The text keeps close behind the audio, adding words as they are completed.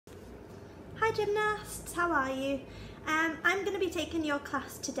Hi gymnasts, how are you? I'm going to be taking your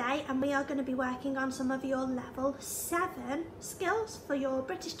class today and we are going to be working on some of your level 7 skills for your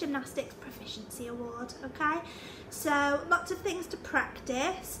British Gymnastics Proficiency Award, okay? So lots of things to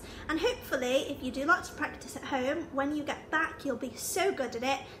practice, and hopefully if you do lots of practice at home, when you get back you'll be so good at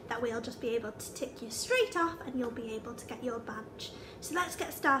it that we'll just be able to tick you straight off and you'll be able to get your badge. So let's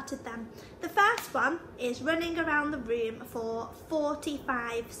get started then. The first one is running around the room for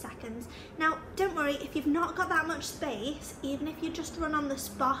 45 seconds. Now don't worry, if you've not got that much space, even if you just run on the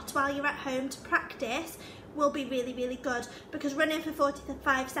spot while you're at home to practice, will be really good, because running for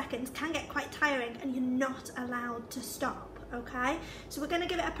 45 seconds can get quite tiring and you're not allowed to stop, okay? So we're going to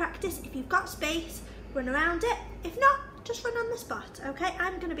give it a practice. If you've got space, run around it. If not, just run on the spot, okay?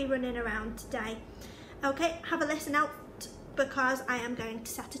 I'm going to be running around today. Okay, have a listen out, because I am going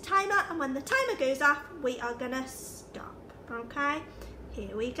to set a timer, and when the timer goes off, we are going to stop, okay?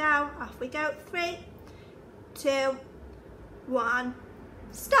 Here we go, off we go. 3, 2, 1,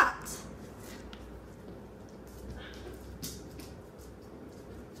 start.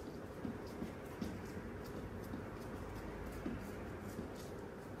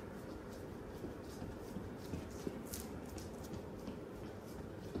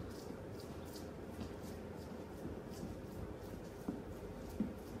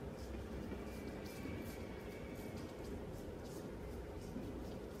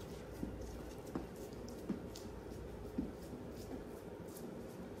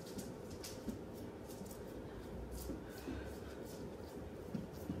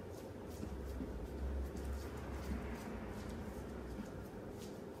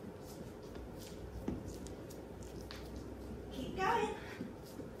 Going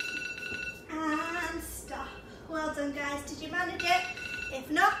and stop. Well done guys, did you manage it?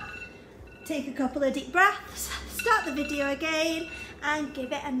 If not, take a couple of deep breaths, start the video again and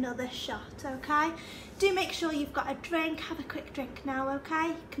give it another shot, okay? Do make sure you've got a drink, have a quick drink now, okay?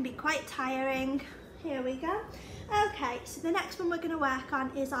 It can be quite tiring. Here we go. Okay, so the next one we're going to work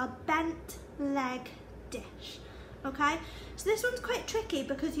on is our bent leg dish, okay? So this one's quite tricky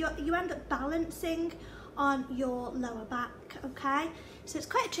because you end up balancing on your lower back, okay? So it's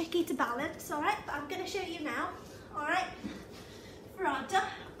quite tricky to balance, all right? But I'm going to show you now, all right?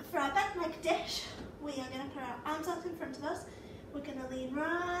 For our bent leg dish, we are going to put our arms up in front of us. We're going to lean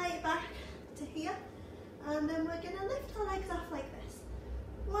right back to here, and then we're going to lift our legs off like this.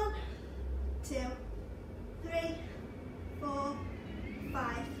 1, 2, 3, 4,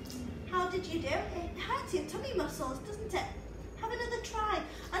 5. How did you do? It hurts your tummy muscles, doesn't it? Have another try.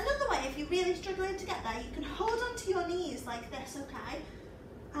 Another way, if you're really struggling to get there, you can hold onto your knees like this, okay?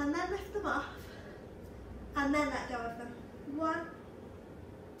 And then lift them off, and then let go of them. 1,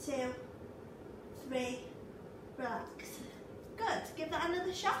 2, 3, relax. Good, give that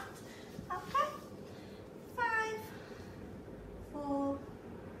another shot. Okay. 5, 4,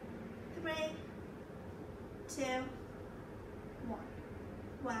 3, 2, 1.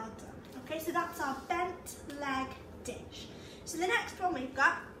 Well done. Okay, so that's our bent leg dish. So the next one we've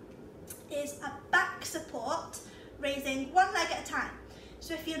got is a back support, raising one leg at a time.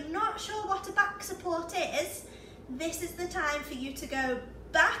 So if you're not sure what a back support is, this is the time for you to go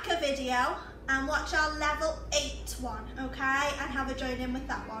back a video and watch our level 8 one, okay? And have a join in with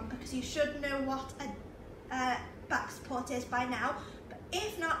that one, because you should know what a back support is by now. But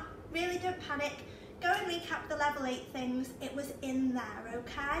if not, really don't panic. Go and recap the level 8 things. It was in there,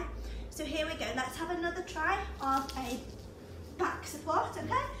 okay? So here we go. Let's have another try of a back support,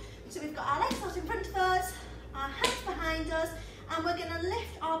 okay? So we've got our legs out in front of us, our hands behind us, and we're going to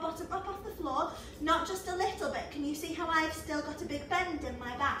lift our bottom up off the floor, not just a little bit. Can you see how I've still got a big bend in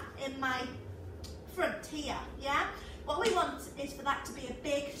my back, in my front here, yeah? What we want is for that to be a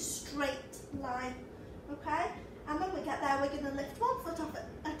big straight line, okay? And when we get there, we're going to lift 1 foot off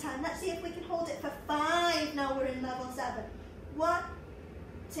at a time. Let's see if we can hold it for 5. Now we're in level 7. 1,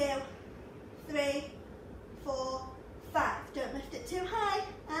 2, 3, 4, 5. Don't lift it too high.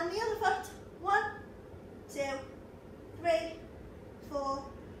 And the other foot. 1, 2, 3, 4,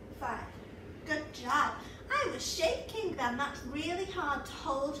 5. Good job. I was shaking then. That's really hard to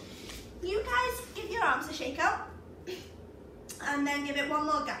hold. You guys give your arms a shake out and then give it one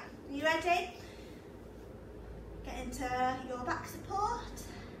more go. Are you ready? Get into your back support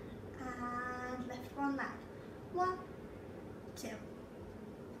and lift one leg. 1, 2,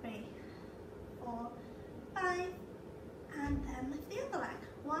 3, 4, 5, and then lift the other leg.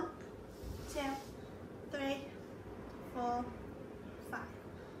 1, 2, 3, 4, 5.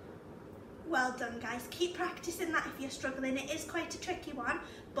 Well done guys, keep practicing that if you're struggling. It is quite a tricky one,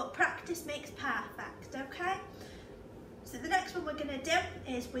 but practice makes perfect, okay? So the next one we're going to do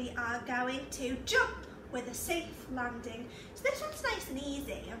is we are going to jump with a safe landing. So this one's nice and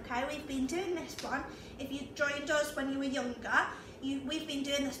easy, okay? We've been doing this one. If you joined us when you were younger, we've been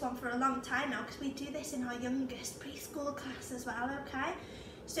doing this one for a long time now because we do this in our youngest preschool class as well, okay?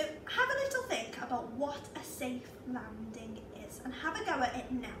 So have a little think about what a safe landing is and have a go at it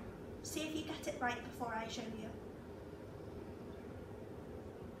now. See if you get it right before I show you.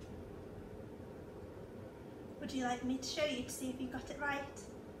 Would you like me to show you to see if you got it right?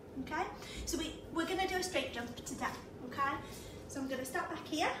 Okay, so we're going to do a straight jump today, okay? So I'm going to start back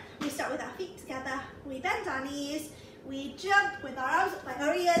here. We start with our feet together, we bend our knees, we jump with our arms up by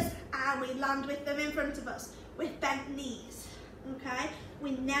our ears, and we land with them in front of us with bent knees, okay?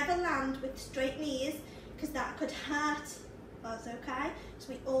 We never land with straight knees because that could hurt us, okay? So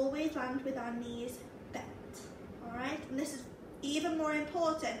we always land with our knees bent, all right? And this is even more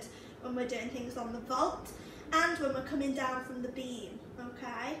important when we're doing things on the vault and when we're coming down from the beam,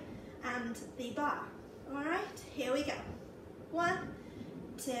 okay? And the bar, all right? Here we go. 1,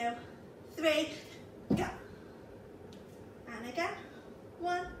 2, 3, go. And again.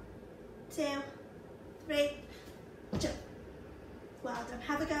 1, 2, 3, jump. Well done.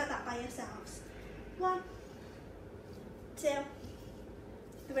 Have a go at that by yourselves. 1, 2,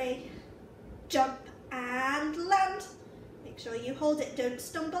 3, jump and land. Make sure you hold it, don't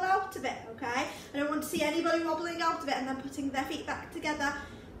stumble out of it, okay? I don't want to see anybody wobbling out of it and then putting their feet back together.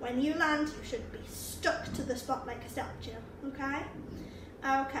 When you land, you should be stuck to the spot like a statue, okay?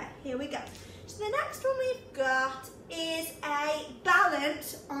 Okay, here we go. So the next one we've got is a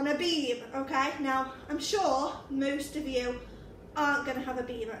balance on a beam, okay? Now, I'm sure most of you aren't going to have a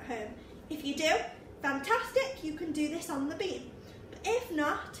beam at home. If you do, fantastic, you can do this on the beam. But if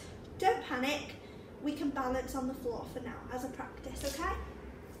not, don't panic. We can balance on the floor for now as a practice, okay?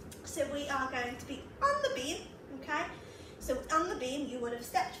 So we are going to be on the beam, okay? So on the beam, you would have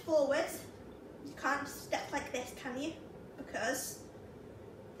stepped forwards. You can't step like this, can you? Because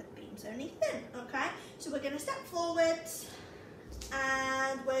the beam's only thin, okay? So we're going to step forwards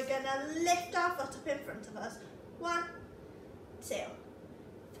and we're going to lift our foot up in front of us. 1, 2,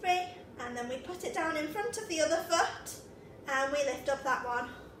 3, and then we put it down in front of the other foot and we lift up that one.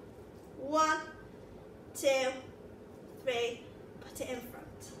 1, 2, 3, put it in front.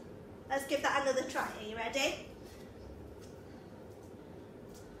 Let's give that another try. Are you ready?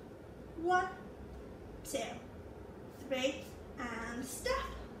 1, 2, 3, and step.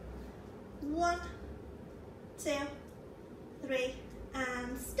 1, 2, 3,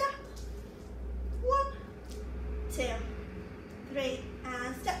 and step. 1, 2, 3,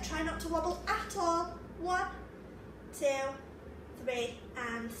 and step. Try not to wobble at all. 1, 2, 3,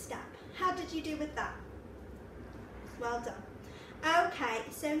 and step. How did you do with that? Well done. Okay,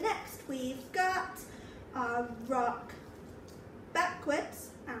 so next we've got our rock backwards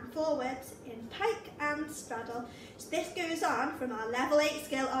and forwards in pike and straddle. So this goes on from our level 8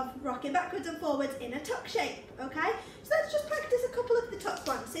 skill of rocking backwards and forwards in a tuck shape, okay? So let's just practice a couple of the tuck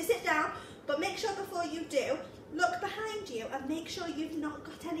ones. So sit down, but make sure before you do, look behind you and make sure you've not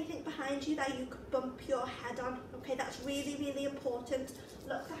got anything behind you that you could bump your head on, okay? That's really, really important.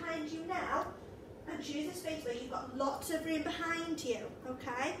 Look behind you now and choose a space where you've got lots of room behind you,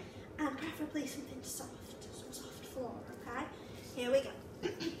 okay? And preferably something soft, some soft floor, okay? Here we go.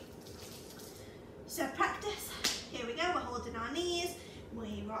 So practice, here we go, we're holding our knees,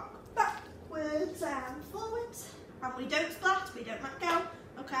 we rock backwards and forwards, and we don't splat, we don't let go,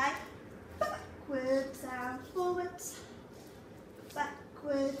 okay? Backwards and forwards,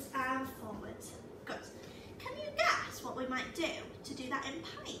 backwards and forwards. Good. Can you guess what we might do to do that in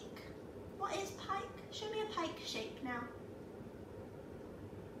pike? What is pike? Show me a pike shape now.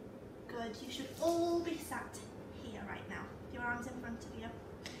 Good, you should all be sat here right now. Your arms in front of you.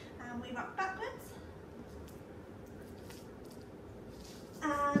 And we rock backwards.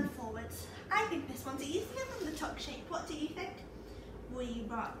 And forwards. I think this one's easier than the tuck shape. What do you think? We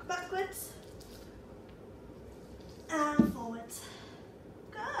rock backwards. And forwards.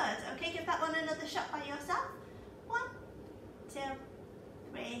 Good. Okay, give that one another shot by yourself. 1, 2,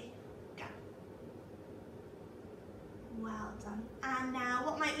 3, go. Well done. And now,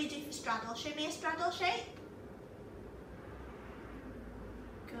 what might we do for straddle? Show me a straddle shape.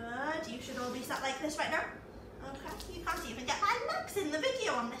 Good. You should all be sat like this right now. Okay. You can't even get my legs in the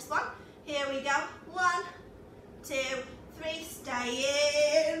video on this one. Here we go. 1, 2, 3.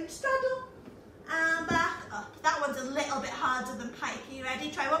 Stay in. Straddle. And back up. That one's a little bit harder than pike. Are you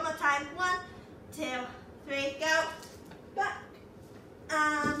ready? Try one more time. 1, 2, 3, go. Back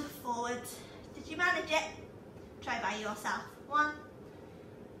and forward. Did you manage it? Try by yourself. 1,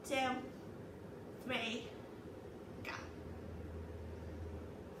 2, 3, go.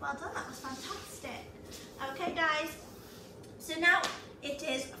 Well done, that was fantastic. Okay guys, so now it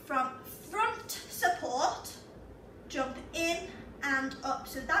is from front support, jump in and up.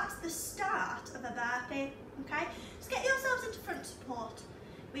 So that's the start of a burpee, okay? Just get yourselves into front support.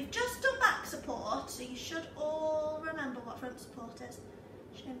 We've just done back support, so you should all remember what front support is.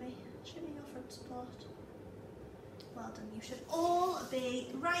 Show me your front support. Well done, you should all be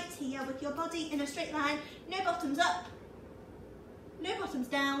right here with your body in a straight line, no bottoms up, no bottoms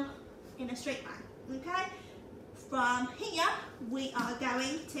down, in a straight line, okay? From here, we are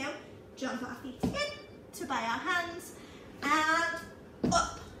going to jump our feet in to by our hands and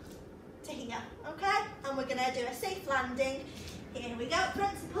up to here, okay? And we're gonna do a safe landing. Here we go,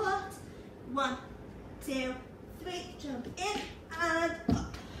 front support. 1, 2, 3, jump in and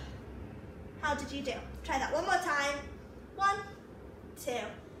up. How did you do? Try that one more time. 1, 2,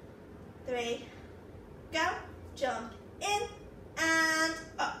 3, go. Jump in and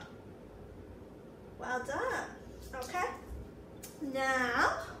up. Well done. Okay.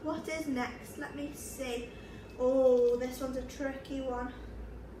 Now, what is next? Let me see. Oh, this one's a tricky one.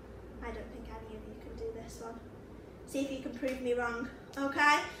 I don't think any of you can do this one. See if you can prove me wrong.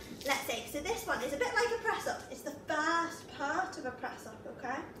 Okay, let's see. So this one is a bit like a press up. It's the first part of a press up,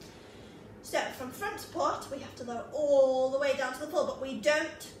 okay? So from front support, we have to lower all the way down to the floor, but we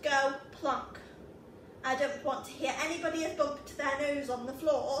don't go plonk. I don't want to hear anybody has bumped their nose on the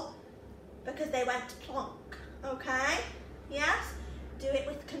floor because they went plonk, okay? Yes? Do it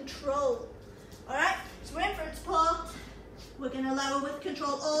with control. All right, so we're in front support. We're gonna lower with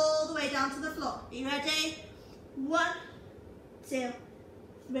control all the way down to the floor. Are you ready? 1, 2,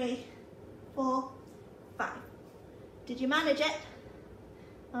 3, 4, 5. Did you manage it?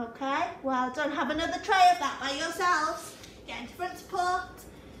 Okay, well done. Have another try of that by yourselves. Get into front support.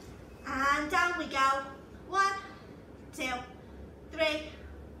 And down we go. 1, 2, 3,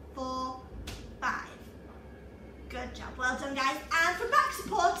 4, 5. Good job, well done guys. And from back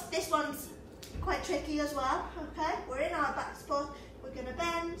support, this one's quite tricky as well, okay? We're in our back support. We're gonna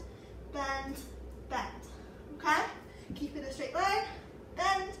bend, bend, bend, okay? Keep it a straight line,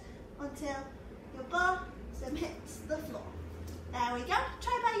 bend until your bottom hits the floor. There we go,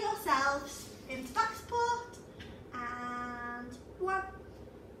 try by yourselves, into back support, and 1,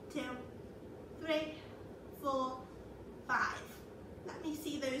 2, 3, 4, 5. Let me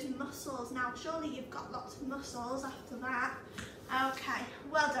see those muscles now. Surely you've got lots of muscles after that. Okay,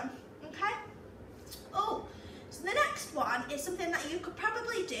 well done, okay? Oh, so the next one is something that you could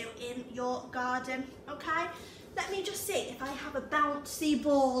probably do in your garden, okay? Let me just see if I have a bouncy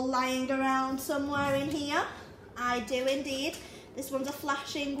ball lying around somewhere in here. I do indeed. This one's a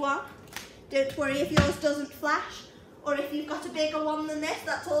flashing one. Don't worry if yours doesn't flash, or if you've got a bigger one than this,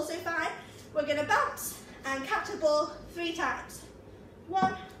 that's also fine. We're gonna bounce and catch the ball 3 times.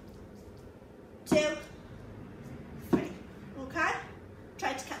 1, 2, 3, okay?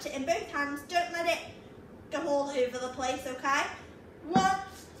 Try to catch it in both hands. Don't let it go all over the place, okay? 1,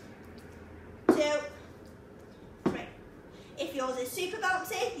 2, 3. If yours is super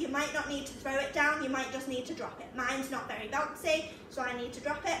bouncy, you might not need to throw it down, you might just need to drop it. Mine's not very bouncy, so I need to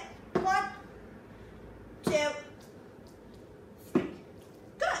drop it. 1, 2, 3.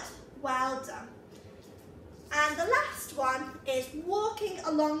 Good, well done. And the last one is walking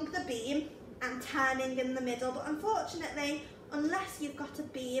along the beam and turning in the middle, but unfortunately, unless you've got a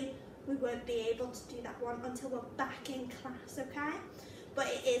beam, we won't be able to do that one until we're back in class, okay? But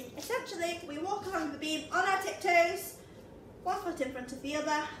it is essentially, we walk along the beam on our tiptoes, 1 foot in front of the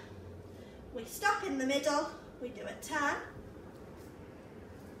other, we stop in the middle, we do a turn,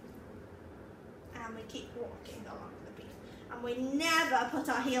 and we keep walking along the beam. And we never put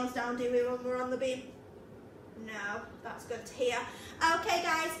our heels down, do we, when we're on the beam? No, that's good to hear. Okay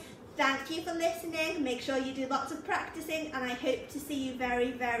guys, thank you for listening. Make sure you do lots of practicing and I hope to see you very,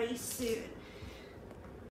 very soon.